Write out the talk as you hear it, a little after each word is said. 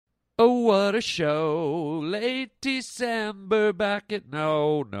Oh, what a show. Late December back at...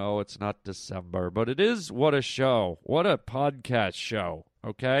 No, it's not December, but it is what a show. What a podcast show,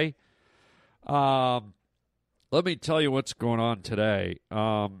 okay? Let me tell you what's going on today.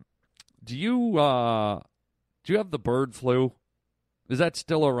 Do you have the bird flu? Is that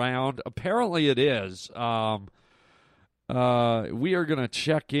still around? Apparently it is. We are going to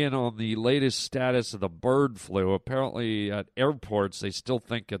check in on the latest status of the bird flu. Apparently at airports, they still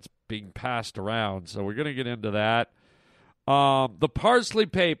think it's being passed around, so we're going to get into that. The Parsley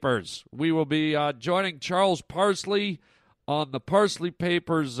Papers. We will be joining Charles Parsley on the Parsley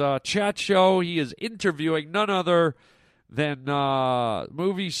Papers chat show. He is interviewing none other than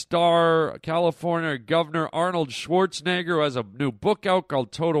movie star, California Governor Arnold Schwarzenegger, who has a new book out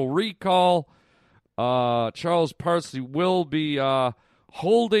called Total Recall. Charles Parsley will be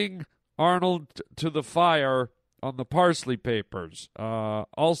holding Arnold to the fire on the Parsley Papers.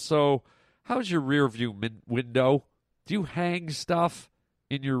 Also, how's your rear view window? Do you hang stuff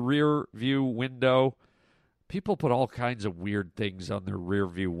in your rear view window? People put all kinds of weird things on their rear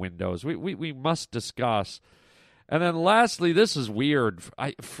view windows. We must discuss. And then lastly, this is weird.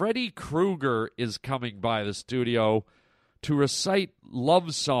 Freddy KRUGER is coming by the studio to recite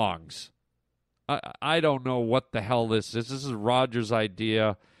love songs. I don't know what the hell this is. This is Roger's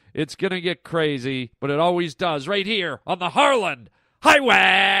idea. It's going to get crazy, but it always does right here on the Harland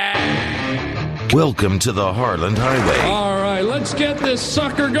Highway. Welcome to the Harland Highway. All right, let's get this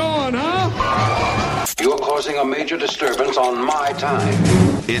sucker going, huh? You're causing a major disturbance on my time.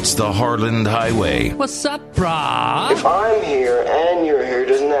 It's the Harland Highway. What's up, brah? If I'm here and you're here,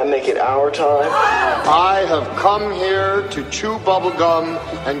 doesn't that make it our time? I have come here to chew bubblegum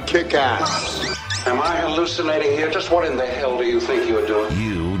and kick ass. Am I hallucinating here? Just what in the hell do you think you're doing?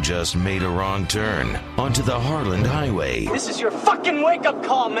 You just made a wrong turn onto the Harland Highway. This is your fucking wake-up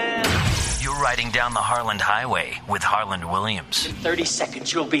call, man. You're riding down the Harland Highway with Harland Williams. In 30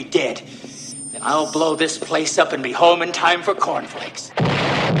 seconds, you'll be dead. Then I'll blow this place up and be home in time for cornflakes.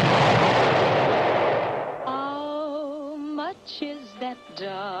 How much is that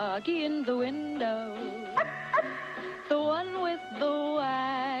doggy in the window? The one with the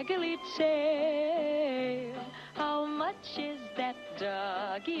waggly tail. How much is that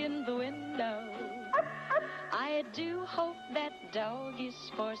doggy in the window? I do hope that dog is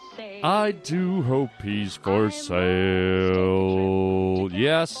for sale. I do hope he's for sale.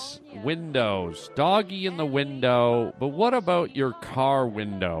 Yes, windows. Doggy in the window. But what about your car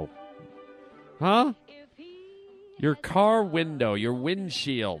window? Huh? Your car window, your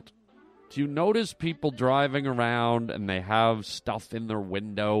windshield. Do you notice people driving around and they have stuff in their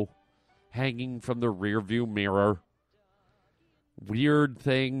window hanging from their rearview mirror? Weird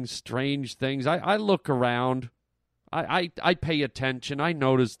things, strange things. I look around. I pay attention. I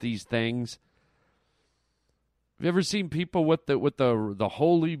notice these things. Have you ever seen people with the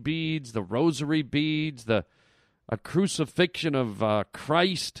holy beads, the rosary beads, a crucifixion of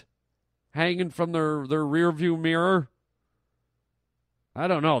Christ hanging from their rearview mirror? I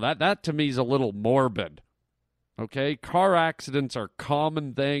don't know. That to me is a little morbid. Okay? Car accidents are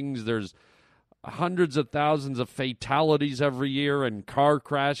common things. There's hundreds of thousands of fatalities every year in car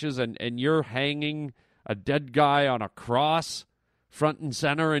crashes, and you're hanging a dead guy on a cross front and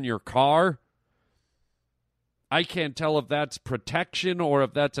center in your car. I can't tell if that's protection or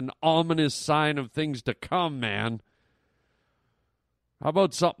if that's an ominous sign of things to come, man. How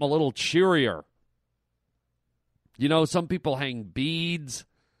about something a little cheerier? You know, some people hang beads.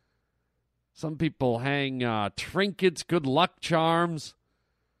 Some people hang trinkets, good luck charms,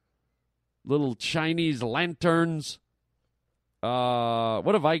 little Chinese lanterns.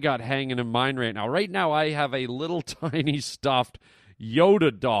 What have I got hanging in mine right now? Right now I have a little tiny stuffed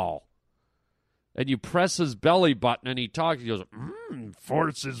Yoda doll. And you press his belly button and he talks. He goes,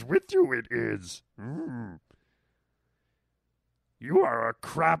 "Force is with you, it is. You are a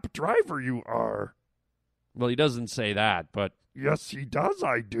crap driver, you are." Well, he doesn't say that, but... Yes, he does,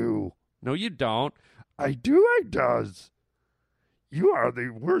 I do. No, you don't. I does. You are the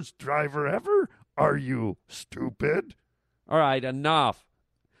worst driver ever, are you, stupid? All right, enough.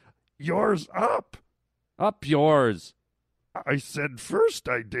 Yours up. Up yours. I said first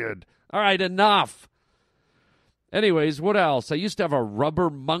I did. All right, enough. Anyways, what else? I used to have a rubber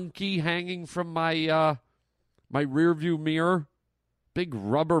monkey hanging from my my rearview mirror. Big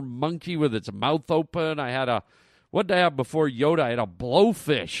rubber monkey with its mouth open. I had what did I have before Yoda? I had a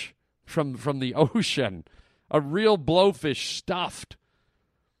blowfish from the ocean. A real blowfish stuffed.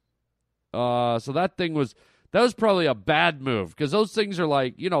 So that was probably a bad move, because those things are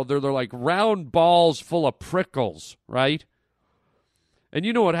like, they're like round balls full of prickles, right? And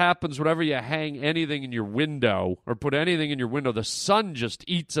you know what happens whenever you hang anything in your window or put anything in your window? The sun just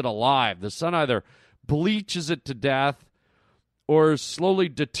eats it alive. The sun either bleaches it to death or slowly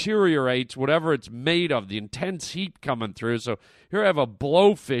deteriorates whatever it's made of, the intense heat coming through. So here I have a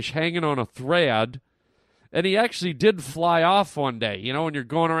blowfish hanging on a thread, and he actually did fly off one day. You know, when you're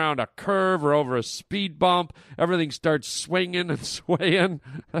going around a curve or over a speed bump, everything starts swinging and swaying.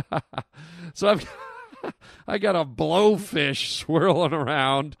 So I got a blowfish swirling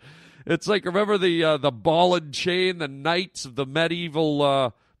around. It's like, remember the ball and chain the knights of the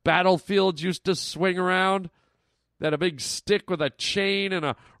medieval battlefields used to swing around? They had a big stick with a chain and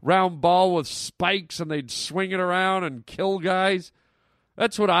a round ball with spikes, and they'd swing it around and kill guys.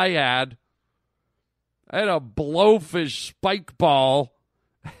 That's what I had. I had a blowfish spike ball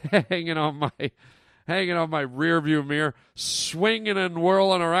hanging on my rearview mirror, swinging and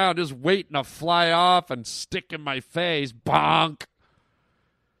whirling around, just waiting to fly off and stick in my face. Bonk.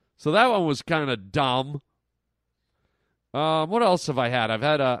 So that one was kind of dumb. What else have I had? I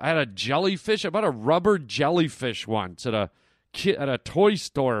had a jellyfish. I bought a rubber jellyfish once at a toy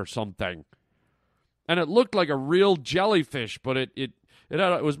store or something, and it looked like a real jellyfish, but it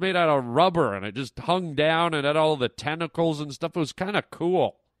was made out of rubber, and it just hung down and had all the tentacles and stuff. It was kind of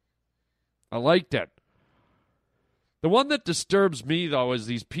cool. I liked it. The one that disturbs me, though, is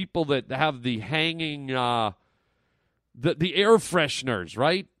these people that have the hanging, the air fresheners,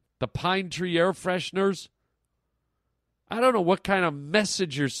 right? The pine tree air fresheners. I don't know what kind of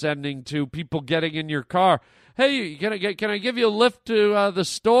message you're sending to people getting in your car. Hey, can I give you a lift to the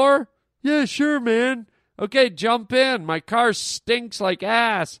store? Yeah, sure, man. Okay, jump in. My car stinks like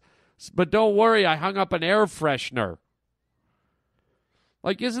ass, but don't worry, I hung up an air freshener.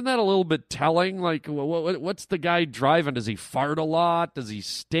 Like, isn't that a little bit telling? Like, what's the guy driving? Does he fart a lot? Does he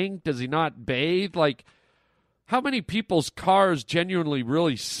stink? Does he not bathe? Like, how many people's cars genuinely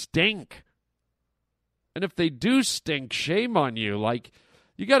really stink? And if they do stink, shame on you. Like,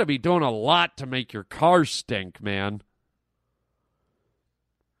 you got to be doing a lot to make your car stink, man.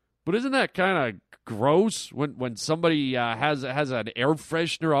 But isn't that kind of gross when somebody has an air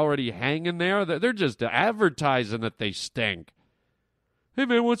freshener already hanging there? They're just advertising that they stink. Hey,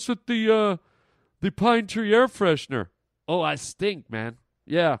 man, what's with the pine tree air freshener? Oh, I stink, man.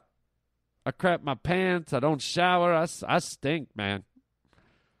 Yeah. I crap my pants. I don't shower. I stink, man.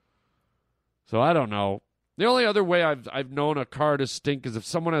 So I don't know. The only other way I've known a car to stink is if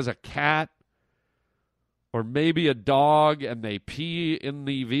someone has a cat or maybe a dog and they pee in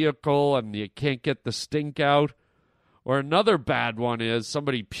the vehicle and you can't get the stink out. Or another bad one is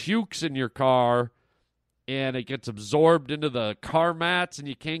somebody pukes in your car and it gets absorbed into the car mats and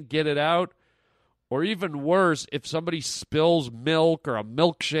you can't get it out. Or even worse, if somebody spills milk or a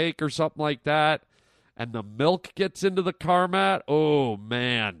milkshake or something like that and the milk gets into the car mat, oh,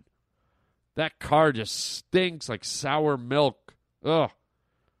 man. That car just stinks like sour milk. Ugh.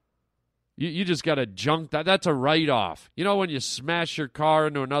 You just got to junk that. That's a write-off. You know when you smash your car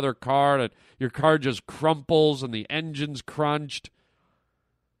into another car and your car just crumples and the engine's crunched?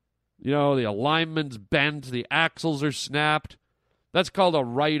 You know, the alignment's bent, the axles are snapped. That's called a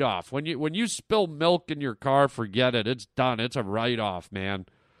write-off. When you spill milk in your car, forget it. It's done. It's a write-off, man.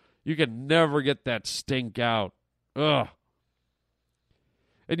 You can never get that stink out. Ugh.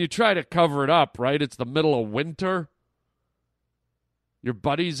 And you try to cover it up, right? It's the middle of winter. Your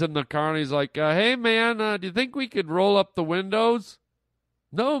buddy's in the car and he's like, hey, man, do you think we could roll up the windows?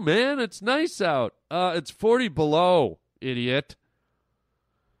 No, man, it's nice out. It's 40 below, idiot.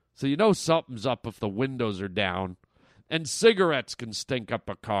 So you know something's up if the windows are down. And cigarettes can stink up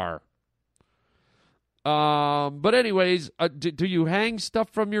a car. But anyways, do you hang stuff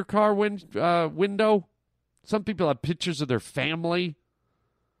from your car window? Some people have pictures of their family,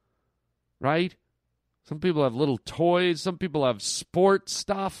 right? Some people have little toys. Some people have sports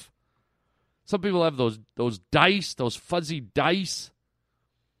stuff. Some people have those dice, those fuzzy dice.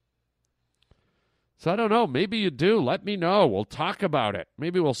 So I don't know. Maybe you do. Let me know. We'll talk about it.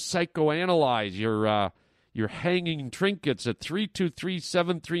 Maybe we'll psychoanalyze your hanging trinkets at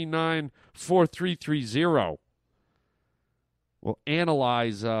 323-739-4330. We'll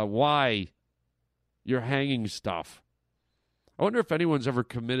analyze why you're hanging stuff. I wonder if anyone's ever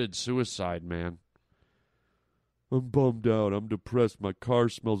committed suicide, man. I'm bummed out. I'm depressed. My car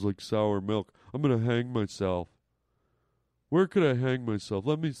smells like sour milk. I'm going to hang myself. Where could I hang myself?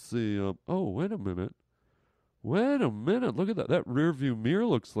 Let me see. Oh, wait a minute. Wait a minute. Look at that. That rear view mirror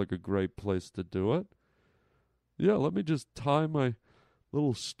looks like a great place to do it. Yeah, let me just tie my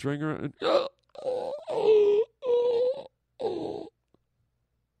little stringer. And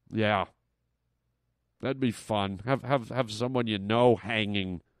yeah. That'd be fun. Have someone you know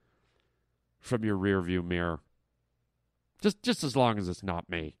hanging from your rearview mirror. Just as long as it's not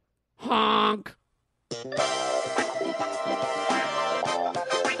me. Honk!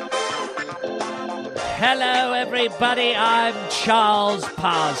 Hello, everybody. I'm Charles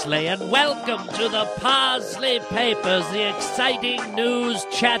Parsley, and welcome to the Parsley Papers, the exciting news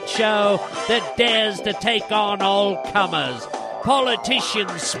chat show that dares to take on all comers.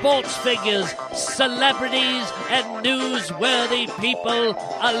 Politicians, sports figures, celebrities, and newsworthy people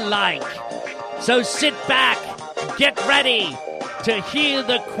alike. So sit back, get ready to hear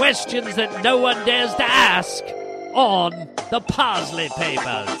the questions that no one dares to ask on the Parsley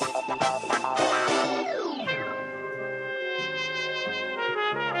Papers.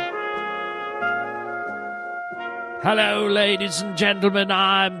 Hello, ladies and gentlemen,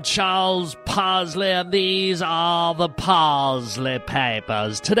 I'm Charles Parsley, and these are the Parsley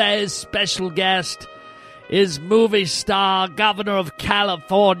Papers. Today's special guest is movie star, Governor of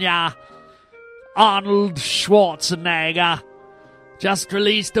California, Arnold Schwarzenegger. Just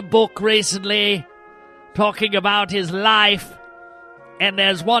released a book recently talking about his life, and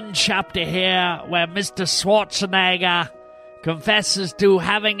there's one chapter here where Mr. Schwarzenegger confesses to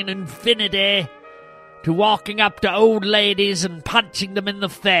having an infinity to walking up to old ladies and punching them in the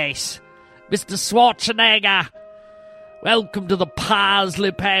face. Mr. Schwarzenegger, welcome to the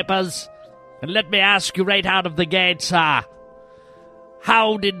Parsley Papers. And let me ask you right out of the gate, sir.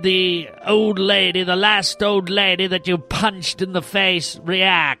 How did the old lady, the last old lady that you punched in the face,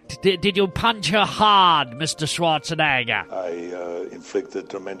 react? Did you punch her hard, Mr. Schwarzenegger? I inflicted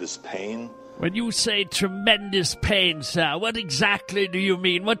tremendous pain. When you say tremendous pain, sir, what exactly do you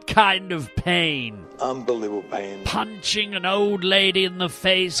mean? What kind of pain? Unbelievable pain. Punching an old lady in the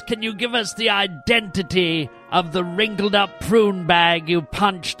face. Can you give us the identity of the wrinkled-up prune bag you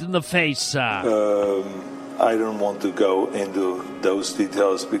punched in the face, sir? I don't want to go into those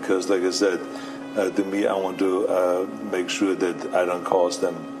details because, like I said, to me, I want to make sure that I don't cause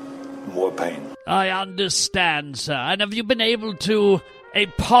them more pain. I understand, sir. And have you been able to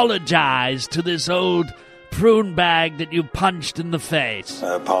apologize to this old prune bag that you punched in the face?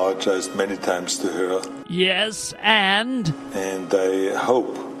 I apologized many times to her. Yes, and? And I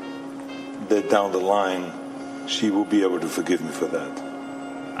hope that down the line she will be able to forgive me for that.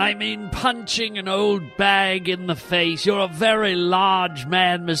 I mean, punching an old bag in the face. You're a very large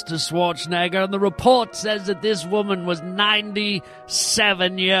man, Mr. Schwarzenegger, and the report says that this woman was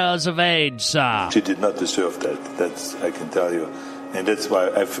 97 years of age, sir. She did not deserve that. That's, I can tell you. And that's why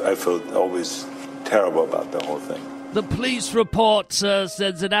I felt always terrible about the whole thing. The police report, sir,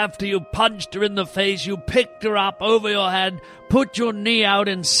 says that after you punched her in the face, you picked her up over your head, put your knee out,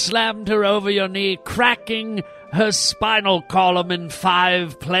 and slammed her over your knee, cracking her spinal column in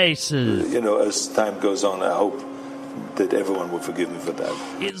 5 places. You know, as time goes on, I hope that everyone will forgive me for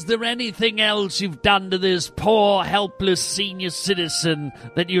that. Is there anything else you've done to this poor, helpless senior citizen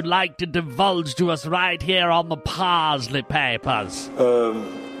that you'd like to divulge to us right here on the Parsley Papers?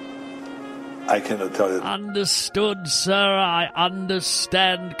 I cannot tell you. Understood, sir. I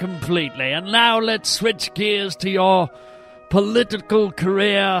understand completely. And now let's switch gears to your political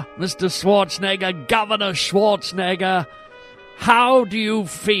career, Mr. Schwarzenegger, Governor Schwarzenegger. How do you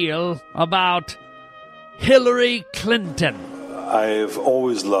feel about Hillary Clinton? I've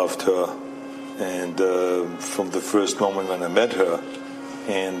always loved her, and from the first moment when I met her,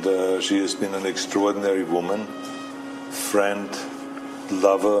 and she has been an extraordinary woman, friend,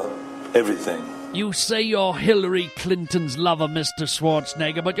 lover, everything. You say you're Hillary Clinton's lover, Mr.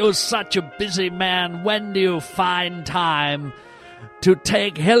 Schwarzenegger, but you're such a busy man. When do you find time to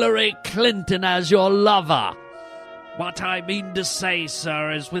take Hillary Clinton as your lover? What I mean to say,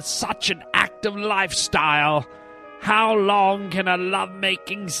 sir, is with such an active lifestyle, how long can a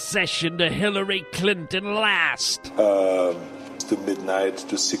love-making session to Hillary Clinton last? To midnight,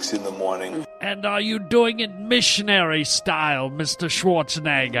 to 6 in the morning. And are you doing it missionary style, Mr.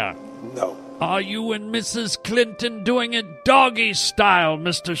 Schwarzenegger? No. Are you and Mrs. Clinton doing it doggy style,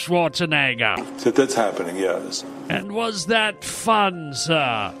 Mr. Schwarzenegger? So that's happening, yes. And was that fun,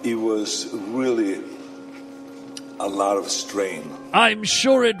 sir? It was really a lot of strain. I'm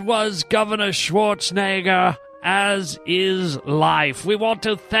sure it was, Governor Schwarzenegger, as is life. We want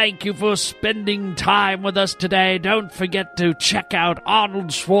to thank you for spending time with us today. Don't forget to check out Arnold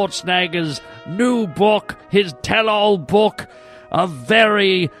Schwarzenegger's new book, his tell-all book, A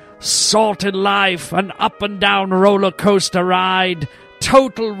Very Salted Life, an up-and-down roller coaster ride.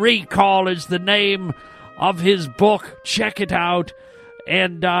 Total Recall is the name of his book. Check it out.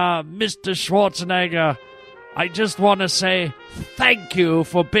 And Mr. Schwarzenegger, I just want to say thank you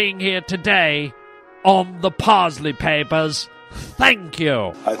for being here today on the Parsley Papers. Thank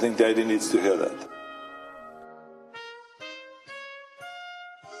you. I think Daddy needs to hear that.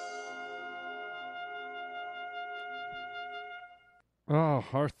 Oh,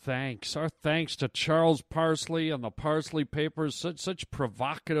 our thanks to Charles Parsley and the Parsley Papers. Such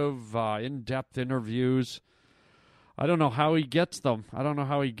provocative, in-depth interviews. I don't know how he gets them. I don't know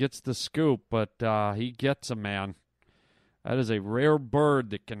how he gets the scoop, but he gets them, man. That is a rare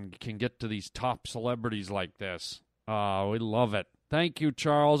bird that can get to these top celebrities like this. We love it. Thank you,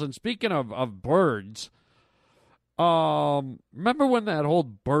 Charles. And speaking of birds, remember when that whole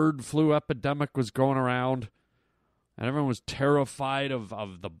bird flu epidemic was going around? And everyone was terrified of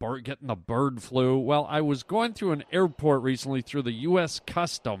getting the bird flu. Well, I was going through an airport recently through the U.S.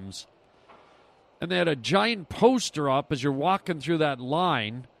 Customs, and they had a giant poster up as you're walking through that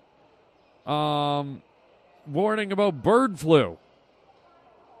line, warning about bird flu.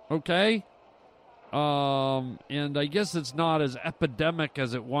 Okay? And I guess it's not as epidemic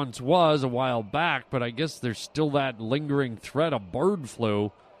as it once was a while back, but I guess there's still that lingering threat of bird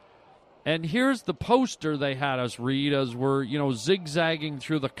flu. And here's the poster they had us read as we're, zigzagging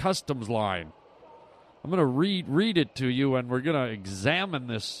through the customs line. I'm going to read it to you, and we're going to examine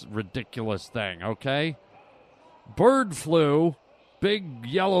this ridiculous thing, okay? Bird flu, big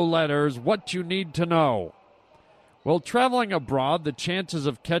yellow letters, what you need to know. While traveling abroad, the chances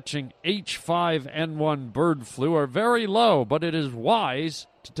of catching H5N1 bird flu are very low, but it is wise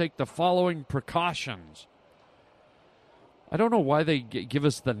to take the following precautions. I don't know why they give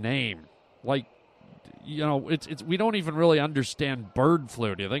us the name. Like, it's we don't even really understand bird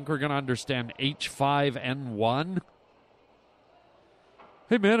flu. Do you think we're going to understand H5N1?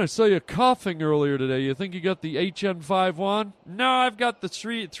 Hey, man, I saw you coughing earlier today. You think you got the HN51? No, I've got the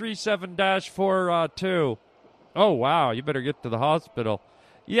 37-42. Oh, wow, you better get to the hospital.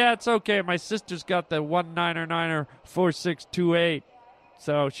 Yeah, it's okay. My sister's got the 1909-4628.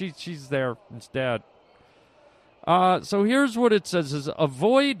 So she's there instead. So here's what it says is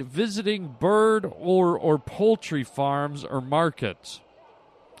avoid visiting bird or poultry farms or markets.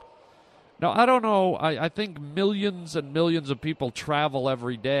 Now, I don't know. I think millions and millions of people travel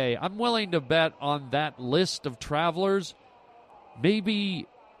every day. I'm willing to bet on that list of travelers, maybe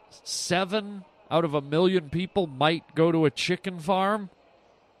 7 out of 1 million people might go to a chicken farm,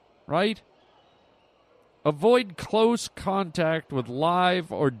 right? Avoid close contact with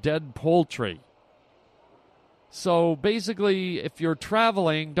live or dead poultry. So basically, if you're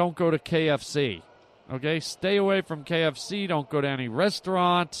traveling, don't go to KFC. Okay? Stay away from KFC. Don't go to any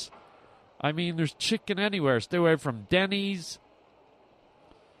restaurants. I mean, there's chicken anywhere. Stay away from Denny's.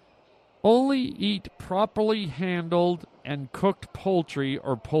 Only eat properly handled and cooked poultry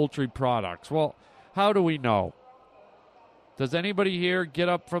or poultry products. Well, how do we know? Does anybody here get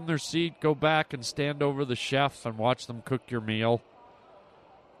up from their seat, go back and stand over the chef and watch them cook your meal?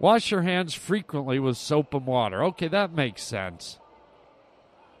 Wash your hands frequently with soap and water. Okay, that makes sense.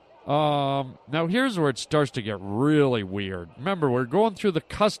 Now, here's where it starts to get really weird. Remember, we're going through the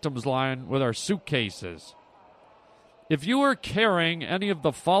customs line with our suitcases. If you are carrying any of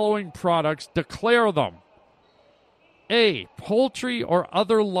the following products, declare them. A, poultry or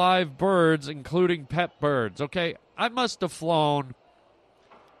other live birds, including pet birds. Okay, I must have flown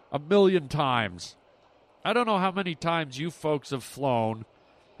 1 million times. I don't know how many times you folks have flown.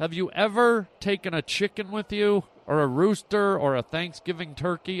 Have you ever taken a chicken with you, or a rooster, or a Thanksgiving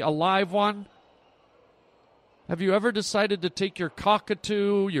turkey, a live one? Have you ever decided to take your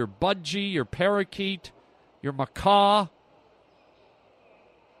cockatoo, your budgie, your parakeet, your macaw?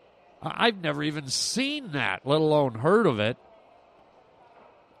 I've never even seen that, let alone heard of it.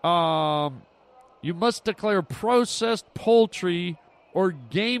 You must declare processed poultry or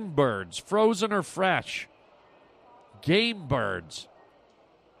game birds, frozen or fresh. Game birds.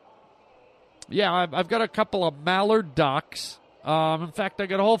 Yeah, I've got a couple of mallard ducks. In fact, I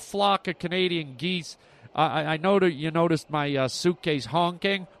got a whole flock of Canadian geese. I know that you noticed my suitcase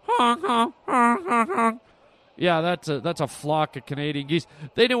honking. Honk, honk, honk, honk, honk. Yeah, that's a flock of Canadian geese.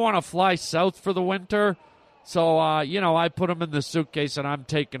 They didn't want to fly south for the winter, so I put them in the suitcase and I'm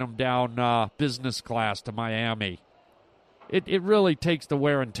taking them down business class to Miami. It really takes the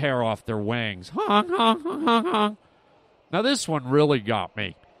wear and tear off their wings. Honk, honk, honk, honk, honk. Now this one really got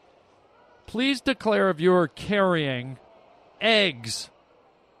me. Please declare if you are carrying eggs.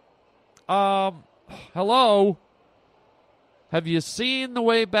 Hello? Have you seen the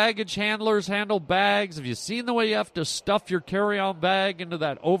way baggage handlers handle bags? Have you seen the way you have to stuff your carry-on bag into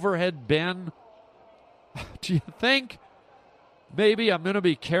that overhead bin? Do you think maybe I'm going to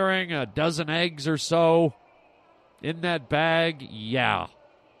be carrying a dozen eggs or so in that bag? Yeah.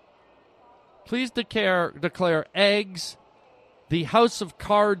 Please declare eggs, the house of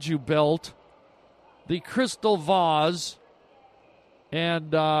cards you built, the crystal vase,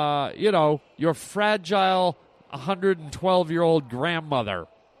 and, your fragile 112-year-old grandmother.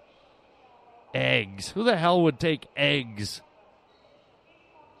 Eggs. Who the hell would take eggs?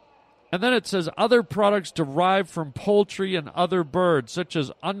 And then it says other products derived from poultry and other birds, such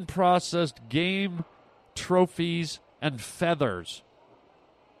as unprocessed game, trophies, and feathers.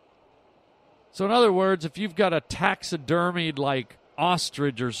 So in other words, if you've got a taxidermied, like,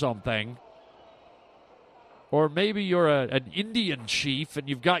 ostrich or something, or maybe you're an Indian chief and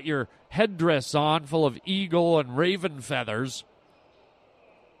you've got your headdress on full of eagle and raven feathers,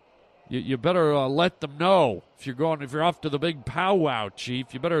 you better let them know. If you're off to the big powwow,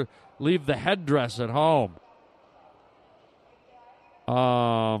 chief, you better leave the headdress at home.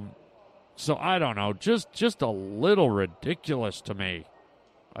 So I don't know, just a little ridiculous to me.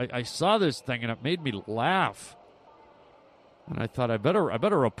 I saw this thing and it made me laugh. And I thought I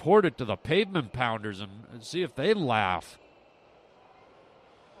better report it to the pavement pounders and see if they laugh.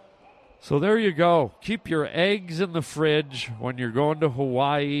 So there you go. Keep your eggs in the fridge when you're going to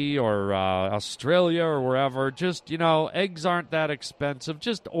Hawaii or Australia or wherever. Just, eggs aren't that expensive.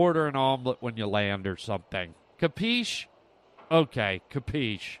 Just order an omelet when you land or something. Capiche? Okay,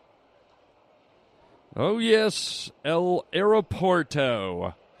 capiche. Oh, yes, El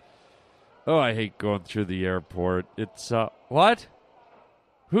Aeroporto. Oh, I hate going through the airport. It's, what?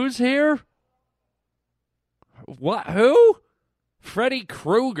 Who's here? What? Who? Freddy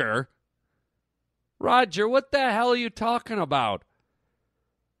Krueger? Roger, what the hell are you talking about?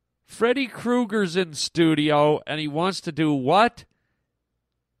 Freddy Krueger's in studio, and he wants to do what?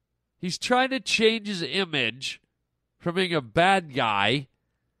 He's trying to change his image from being a bad guy.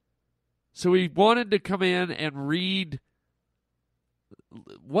 So he wanted to come in and read,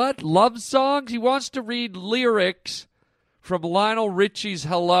 what, love songs? He wants to read lyrics from Lionel Richie's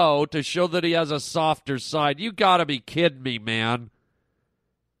Hello to show that he has a softer side. You gotta be kidding me, man.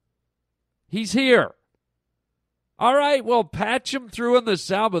 He's here. All right, well, patch him through in the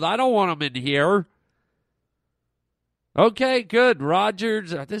sound booth. I don't want him in here. Okay, good.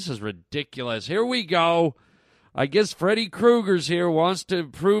 Rogers, this is ridiculous. Here we go. I guess Freddy Krueger's here, wants to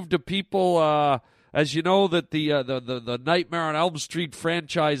prove to people, as you know, that the Nightmare on Elm Street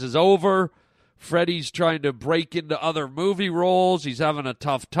franchise is over. Freddy's trying to break into other movie roles. He's having a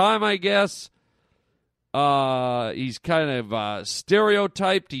tough time, I guess. He's kind of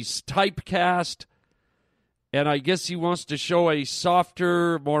stereotyped. He's typecast. And I guess he wants to show a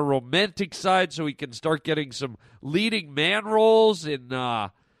softer, more romantic side so he can start getting some leading man roles in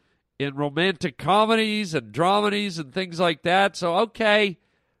romantic comedies and dramedies and things like that. So, okay,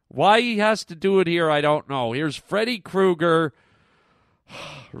 why he has to do it here, I don't know. Here's Freddy Krueger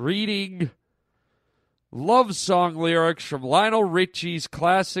reading love song lyrics from Lionel Richie's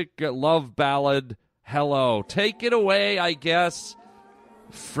classic love ballad, Hello. Take it away, I guess,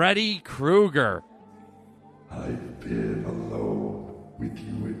 Freddy Krueger. I've been alone with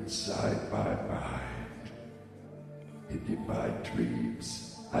you inside my mind. And in my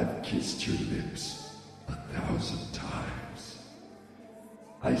dreams, I've kissed your lips 1,000 times.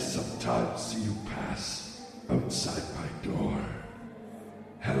 I sometimes see you pass outside my door.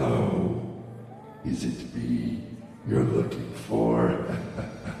 Hello, is it me you're looking for?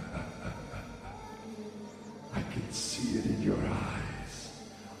 I can see it in your eyes.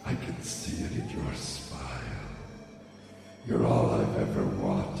 I can see it in your smile. You're all I've ever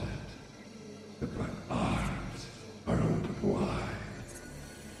wanted, and my arms are open wide.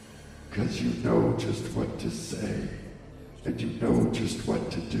 'Cause you know just what to say, and you know just what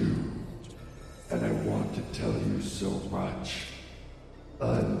to do. And I want to tell you so much.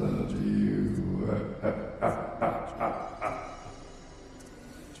 I love you.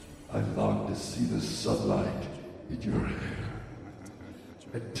 I long to see the sunlight in your hair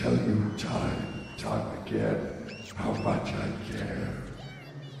and tell you time and time again how much I care.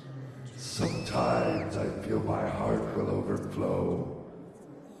 Sometimes I feel my heart will overflow.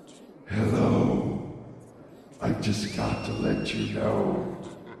 Hello, I've just got to let you know,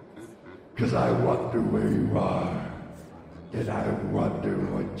 'cause I wonder where you are, and I wonder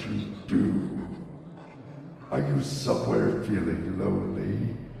what you do. Are you somewhere feeling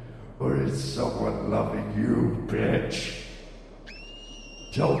lonely, or is someone loving you, bitch?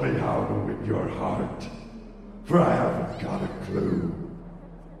 Tell me how to win your heart, for I haven't got a clue.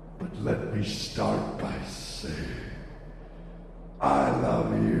 But let me start by saying, I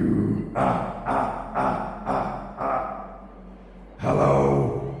love you.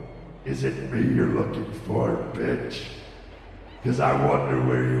 Hello? Is it me you're looking for, bitch? 'Cause I wonder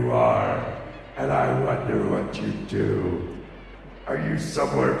where you are, and I wonder what you do. Are you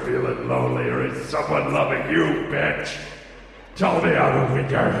somewhere feeling lonely, or is someone loving you, bitch? Tell me how to win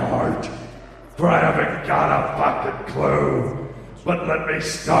your heart, for I haven't got a fucking clue. But let me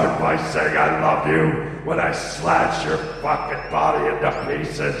start by saying I love you when I slash your fucking body into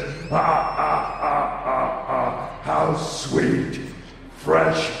pieces. How sweet.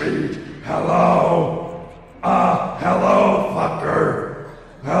 Fresh meat. Hello. Hello, fucker.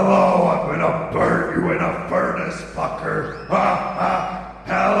 Hello, I'm gonna burn you in a furnace, fucker.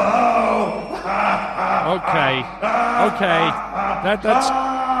 Hello. Okay.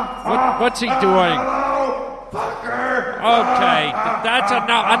 What's he doing? Hello, fucker. Okay, that's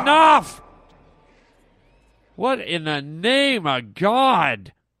enough. What in the name of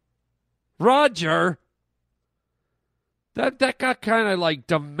God? Roger? That got kind of like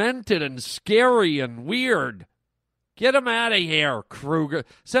demented and scary and weird. Get him out of here, Kruger.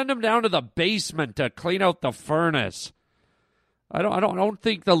 Send him down to the basement to clean out the furnace. I don't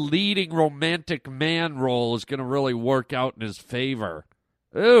think the leading romantic man role is going to really work out in his favor.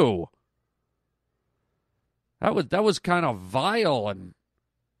 Ew. That was kind of vile, and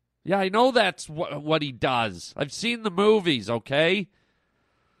yeah, I know that's what he does. I've seen the movies, okay?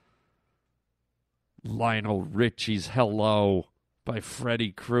 Lionel Richie's Hello by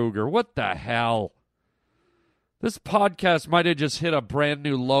Freddy Krueger. What the hell? This podcast might have just hit a brand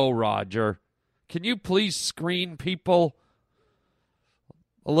new low, Roger. Can you please screen people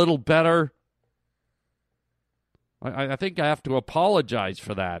a little better? I think I have to apologize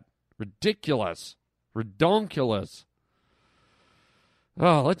for that. Ridiculous. Redonkulous.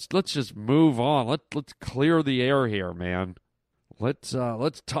 Oh, let's just move on. Let's clear the air here, man. Let's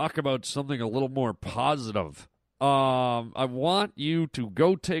talk about something a little more positive. I want you to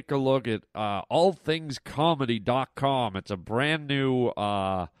go take a look at allthingscomedy.com. It's a brand new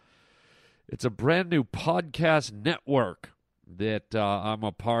podcast network that I'm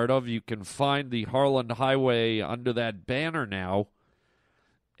a part of. You can find the Harland Highway under that banner now.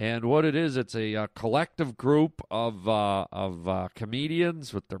 And what it is, it's a collective group of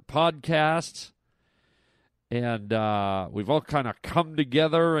comedians with their podcasts. And we've all kind of come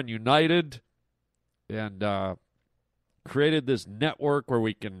together and united and created this network where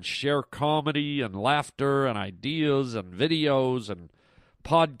we can share comedy and laughter and ideas and videos and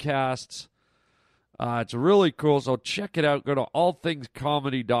podcasts. It's really cool, so check it out. Go to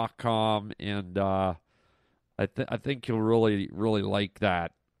allthingscomedy.com, and I think you'll really, really like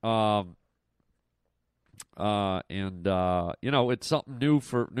that. It's something new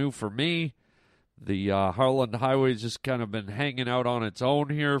for me. The Harland Highway's just kind of been hanging out on its own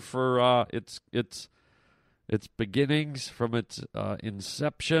here for its beginnings, from its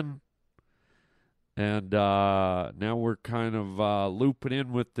inception, and now we're kind of looping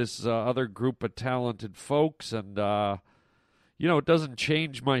in with this other group of talented folks, and it doesn't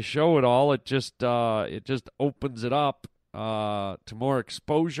change my show at all. It just opens it up to more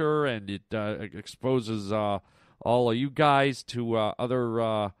exposure, and it exposes all of you guys to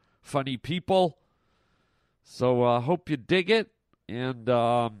other funny people. So hope you dig it, and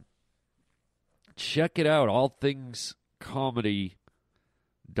check it out,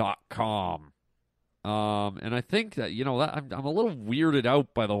 allthingscomedy.com. And I think that, I'm a little weirded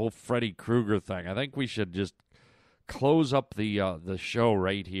out by the whole Freddy Krueger thing. I think we should just close up the show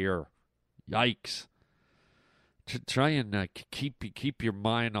right here. Yikes. To try and keep your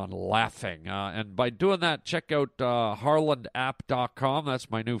mind on laughing. And by doing that, check out harlandapp.com. That's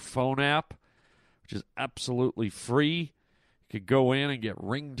my new phone app, which is absolutely free. You could go in and get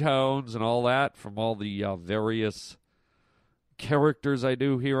ringtones and all that from all the various characters I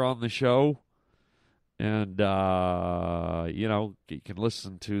do here on the show. And, you can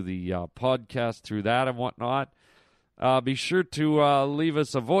listen to the podcast through that and whatnot. Be sure to leave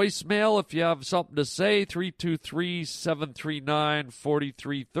us a voicemail if you have something to say,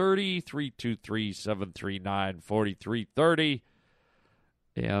 323-739-4330, 323-739-4330.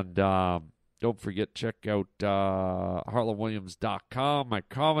 And don't forget, check out harlanwilliams.com, my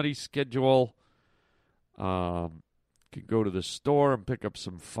comedy schedule. You can go to the store and pick up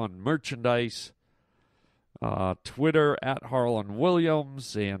some fun merchandise. Twitter at Harlan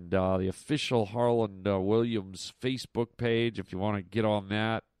Williams, and the official Harlan Williams Facebook page if you want to get on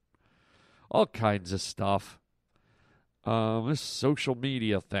that. All kinds of stuff. This social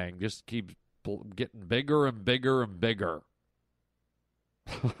media thing just keeps getting bigger and bigger and bigger.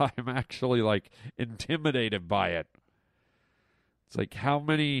 I'm actually intimidated by it. It's like, how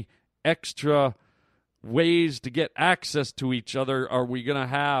many extra ways to get access to each other are we going to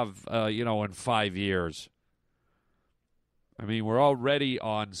have, in 5 years? I mean, we're already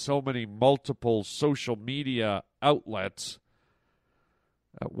on so many multiple social media outlets.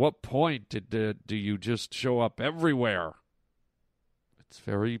 At what point do you just show up everywhere? It's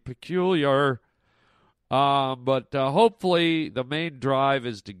very peculiar. But hopefully the main drive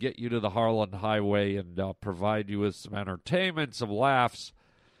is to get you to the Harlan Highway and provide you with some entertainment, some laughs.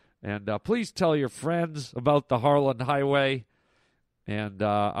 And please tell your friends about the Harlan Highway. And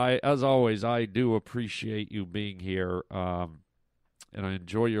as always, I do appreciate you being here. And I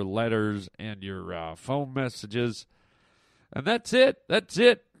enjoy your letters and your phone messages. And that's it. That's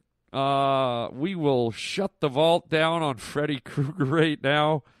it. We will shut the vault down on Freddy Krueger right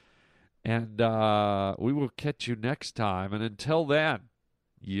now. And we will catch you next time. And until then,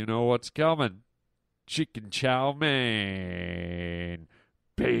 you know what's coming. Chicken chow mein,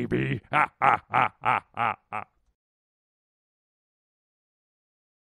 baby. Ha, ha, ha, ha, ha, ha.